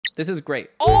This is great.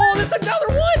 Oh, there's another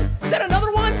one. Is that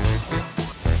another one?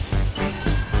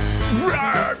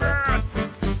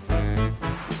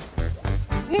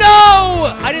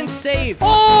 No, I didn't save.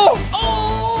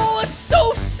 Oh, it's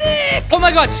so sick. Oh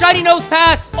my God, shiny nose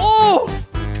pass. Oh.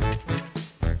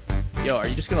 Yo, are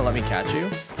you just gonna let me catch you?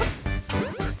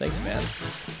 Thanks, man.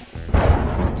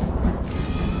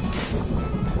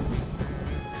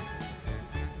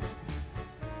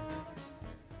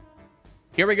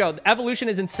 Here we go. The evolution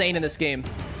is insane in this game.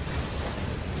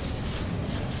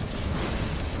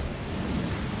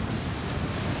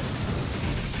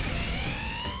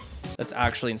 That's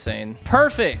actually insane.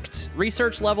 Perfect.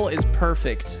 Research level is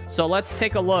perfect. So let's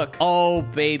take a look. Oh,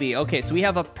 baby. Okay, so we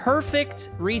have a perfect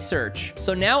research.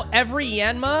 So now every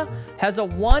Yanma has a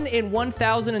 1 in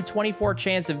 1,024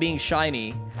 chance of being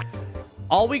shiny.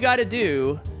 All we got to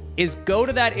do is go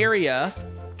to that area,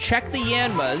 check the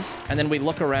Yanmas, and then we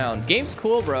look around. Game's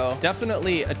cool, bro.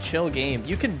 Definitely a chill game.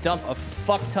 You can dump a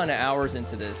fuck ton of hours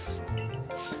into this.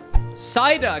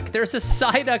 Psyduck. There's a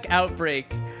Psyduck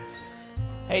outbreak.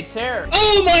 Hey, Ter.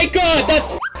 Oh my God,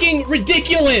 that's fucking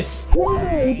ridiculous.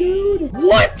 Whoa, dude.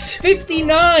 What?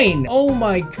 59. Oh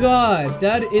my God,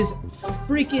 that is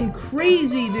freaking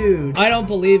crazy, dude. I don't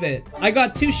believe it. I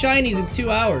got 2 shinies in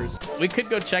 2 hours. We could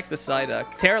go check the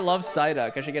Psyduck. Ter loves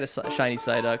Psyduck. I should get a shiny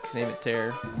Psyduck. Name it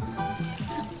Ter.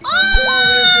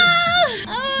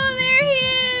 Oh, there he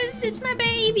is. It's my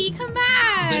baby. Come back.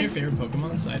 Is that your favorite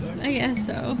Pokemon, Psyduck? I guess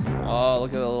so. Oh,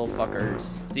 look at the little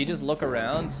fuckers. So you just look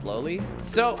around slowly.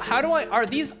 So how do are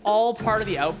these all part of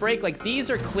the outbreak? Like, these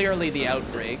are clearly the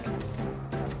outbreak.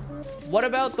 What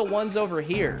about the ones over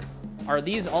here? Are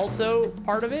these also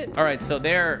part of it? All right, so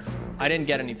I didn't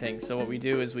get anything. So what we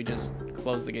do is we just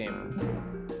close the game.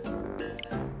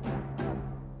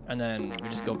 And then we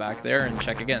just go back there and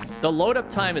check again. The load up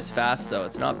time is fast though.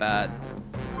 It's not bad.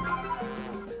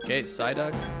 Okay,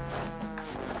 Psyduck.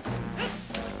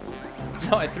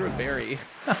 No, I threw a berry.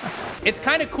 It's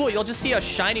kind of cool. You'll just see a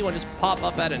shiny one just pop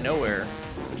up out of nowhere,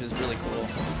 which is really cool.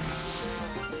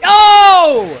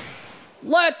 Oh!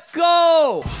 Let's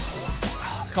go!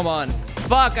 Come on.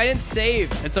 Fuck, I didn't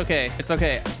save. It's okay. It's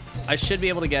okay. I should be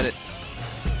able to get it.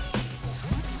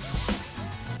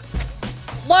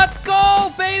 Let's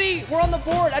go, baby! We're on the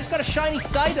board. I just got a shiny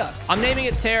Psyduck. I'm naming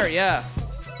it Ter, yeah.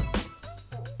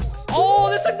 Oh,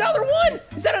 there's another one!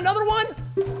 Is that another one?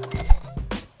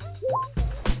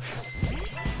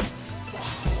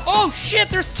 Oh shit,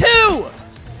 there's 2!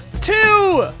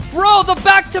 2! Bro, the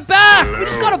back-to-back! We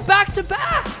just got a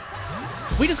back-to-back!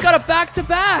 We just got a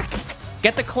back-to-back!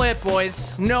 Get the clip,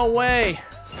 boys. No way.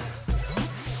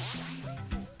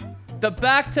 The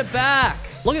back-to-back.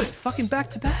 Look at it, fucking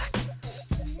back-to-back.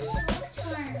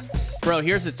 Bro,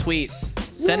 here's a tweet.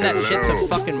 Send that shit to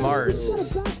fucking Mars.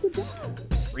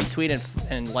 Retweet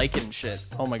and like it and shit.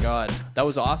 Oh my God, that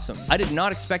was awesome. I did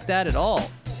not expect that at all.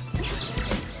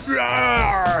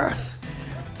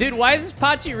 Dude, why is this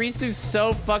Pachirisu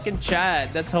so fucking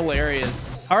Chad? That's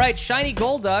hilarious. All right, shiny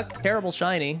Golduck. Terrible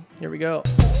shiny. Here we go.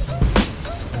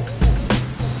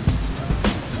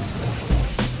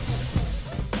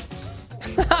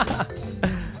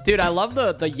 Dude, I love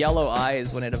the yellow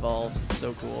eyes when it evolves. It's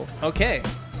so cool. Okay,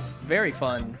 very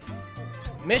fun.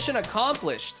 Mission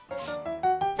accomplished.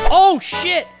 Oh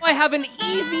shit, I have an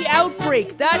Eevee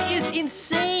outbreak. That is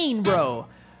insane, bro.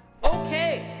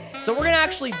 Okay, so we're gonna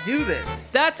actually do this.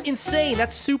 That's insane,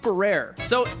 that's super rare.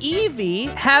 So Eevee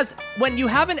has, when you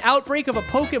have an outbreak of a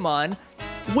Pokemon,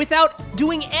 without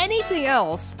doing anything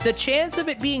else, the chance of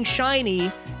it being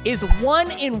shiny is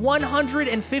 1 in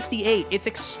 158. It's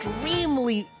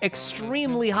extremely,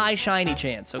 extremely high shiny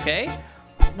chance, okay?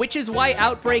 Which is why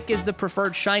Outbreak is the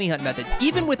preferred shiny hunt method.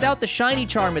 Even without the shiny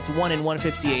charm, it's 1 in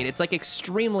 158. It's like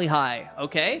extremely high,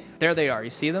 okay? There they are,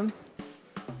 you see them?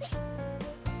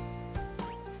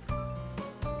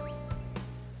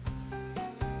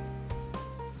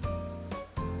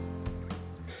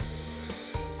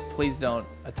 Please don't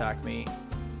attack me,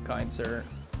 kind sir.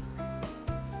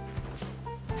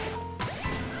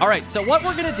 All right, so what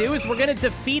we're gonna do is we're gonna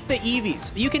defeat the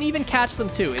Eevees. You can even catch them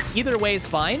too. It's either way is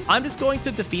fine. I'm just going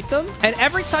to defeat them. And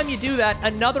every time you do that,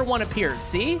 another one appears,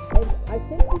 see? I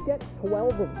think you get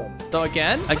 12 of them. So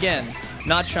again,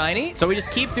 not shiny. So we just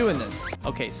keep doing this.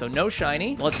 Okay, so no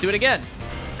shiny. Let's do it again.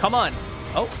 Come on.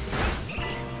 Oh,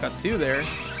 got 2 there.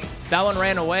 That one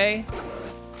ran away.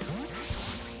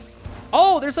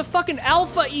 Oh, there's a fucking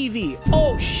alpha Eevee.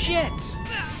 Oh, shit.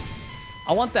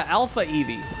 I want the alpha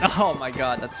Eevee. Oh my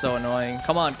God, that's so annoying.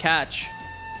 Come on, catch.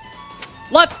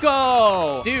 Let's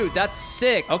go. Dude, that's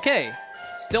sick. Okay,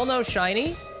 still no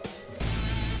shiny.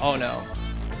 Oh no.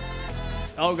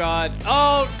 Oh God.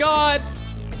 Oh God.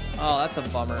 Oh, that's a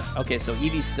bummer. Okay, so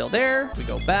Eevee's still there. We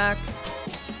go back.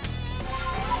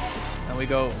 And we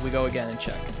go again and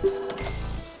check.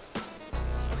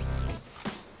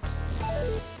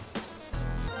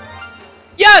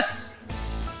 Yes!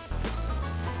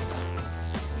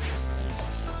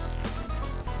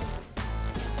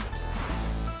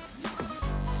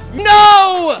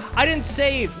 No! I didn't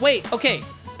save. Wait, okay.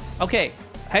 Okay,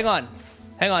 hang on.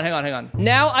 Hang on.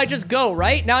 Now I just go,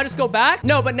 right? Now I just go back?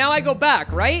 No, but now I go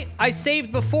back, right? I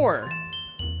saved before.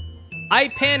 I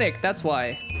panicked, that's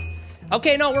why.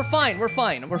 Okay, no, we're fine.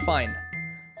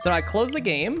 So I close the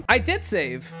game. I did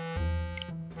save.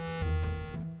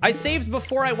 I saved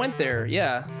before I went there,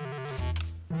 yeah.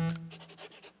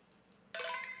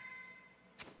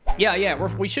 Yeah,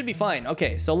 we should be fine.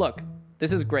 Okay, so look,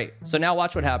 this is great. So now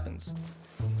watch what happens.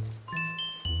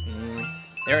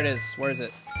 There it is, where is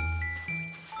it?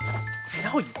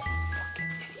 No, you fucking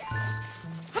idiots.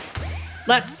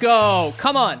 Let's go,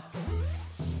 come on.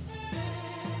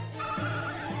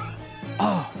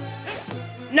 Oh,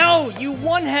 no, you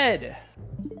one head.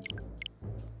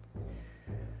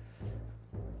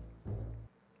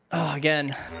 Oh,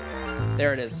 again.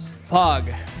 There it is.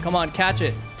 Pog. Come on, catch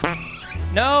it.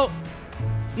 No.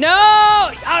 No!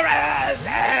 All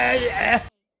right.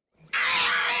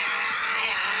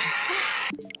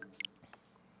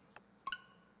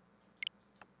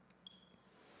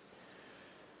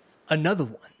 Another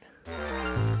one.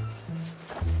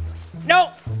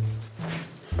 No!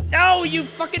 No, you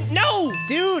fucking... No,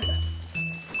 dude!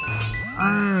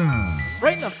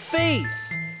 Right in the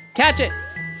face. Catch it.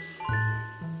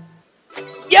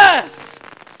 Yes!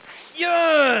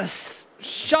 Yes!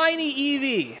 Shiny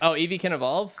Eevee. Oh, Eevee can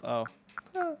evolve? Oh.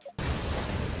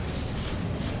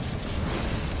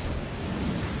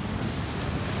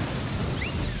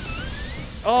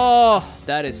 Oh,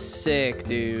 that is sick,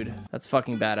 dude. That's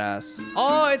fucking badass.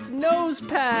 Oh, it's Nose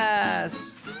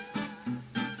Pass.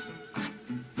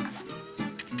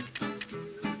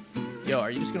 Yo, are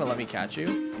you just gonna let me catch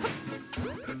you?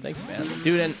 Thanks, man.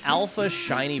 Dude, an alpha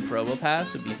shiny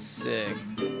Probopass would be sick.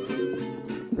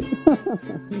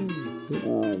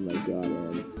 Oh my god,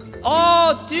 Ed.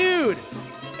 Oh, dude!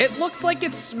 It looks like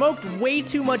it smoked way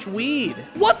too much weed.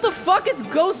 What the fuck? It's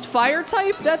ghost fire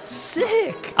type? That's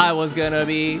sick. I was gonna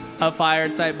be a fire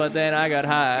type, but then I got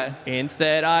high.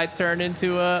 Instead, I turned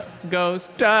into a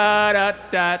ghost. Da da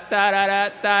da da da da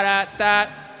da da.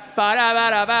 Ba da ba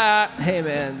da ba. Hey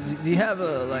man, do you have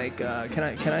a like? Can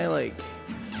I like?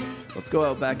 Let's go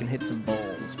out back and hit some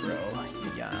bowls, bro.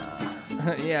 Yeah.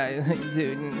 Yeah,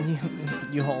 dude.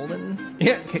 You holding?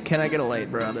 Yeah. Can I get a light,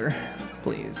 brother?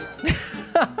 Please.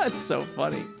 That's so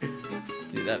funny.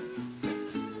 Dude,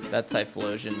 that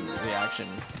Typhlosion reaction.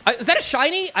 Is that a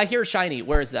shiny? I hear a shiny.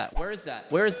 Where is that? Where is that?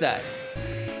 Where is that?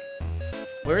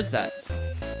 Where is that?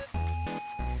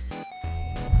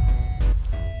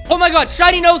 Oh my god,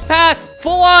 shiny Nose Pass!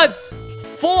 Full odds!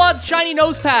 Full odds shiny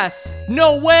Nose Pass!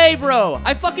 No way, bro!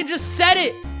 I fucking just said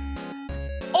it!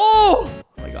 Oh!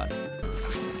 Oh my god.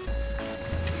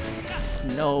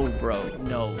 No, bro.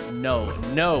 No, no,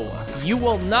 no. You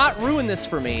will not ruin this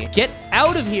for me. Get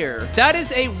out of here. That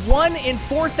is a 1 in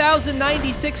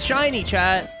 4,096 shiny,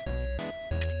 chat.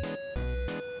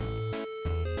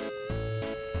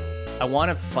 I want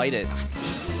to fight it.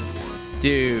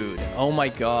 Dude, oh my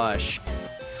gosh.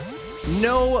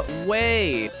 No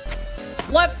way.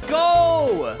 Let's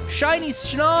go. Shiny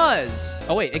Schnoz.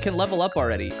 Oh wait, it can level up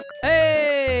already.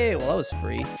 Hey, well that was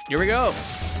free. Here we go.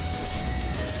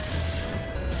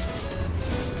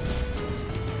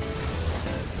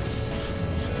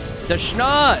 The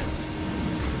Schnoz.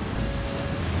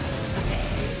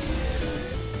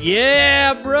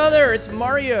 Yeah, brother, it's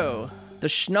Mario. The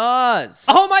Schnoz.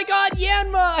 Oh my god,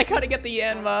 Yanma! I gotta get the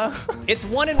Yanma. It's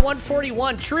 1 in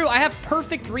 141. True, I have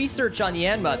perfect research on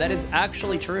Yanma. That is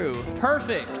actually true.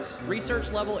 Perfect.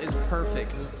 Research level is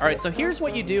perfect. All right, so here's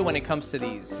what you do when it comes to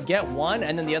these. Get one,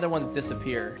 and then the other ones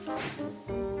disappear.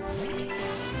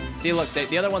 See, look,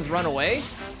 the other ones run away.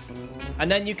 And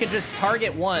then you can just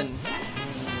target one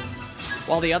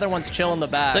while the other ones chill in the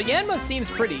back. So Yanma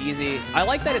seems pretty easy. I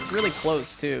like that it's really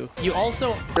close, too. You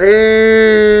also...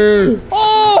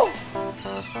 Oh!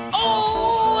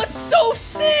 Oh, it's so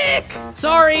sick!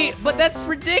 Sorry, but that's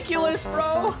ridiculous,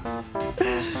 bro.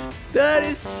 That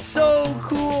is so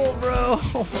cool, bro.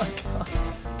 Oh my god.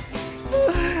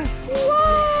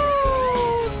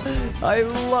 Whoa! I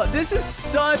love... This is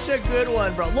such a good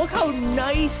one, bro. Look how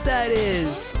nice that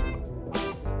is.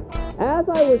 As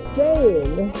I was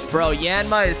saying... Bro,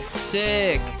 Yanma is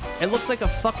sick. It looks like a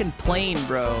fucking plane,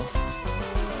 bro.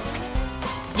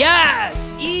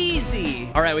 Yes! Easy!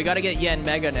 All right, we gotta get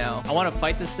Yanmega now. I wanna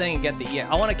fight this thing and get the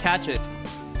I wanna catch it.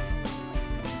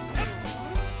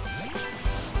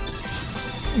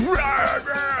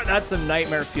 That's some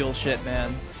nightmare fuel shit,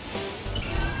 man.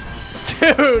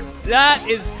 Dude, that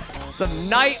is some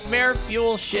nightmare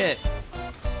fuel shit.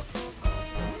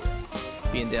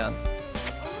 Being down.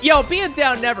 Yo, being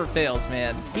down never fails,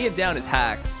 man. Being down is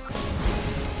hacks.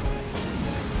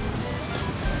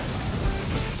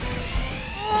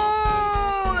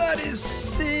 Oh, that is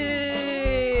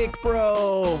sick,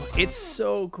 bro. It's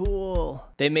so cool.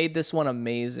 They made this one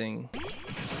amazing.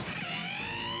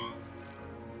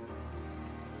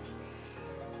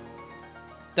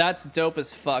 That's dope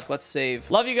as fuck. Let's save.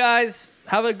 Love you guys.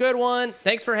 Have a good one.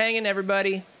 Thanks for hanging,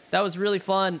 everybody. That was really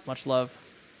fun. Much love.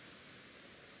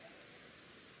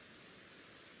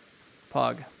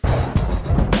 Pog.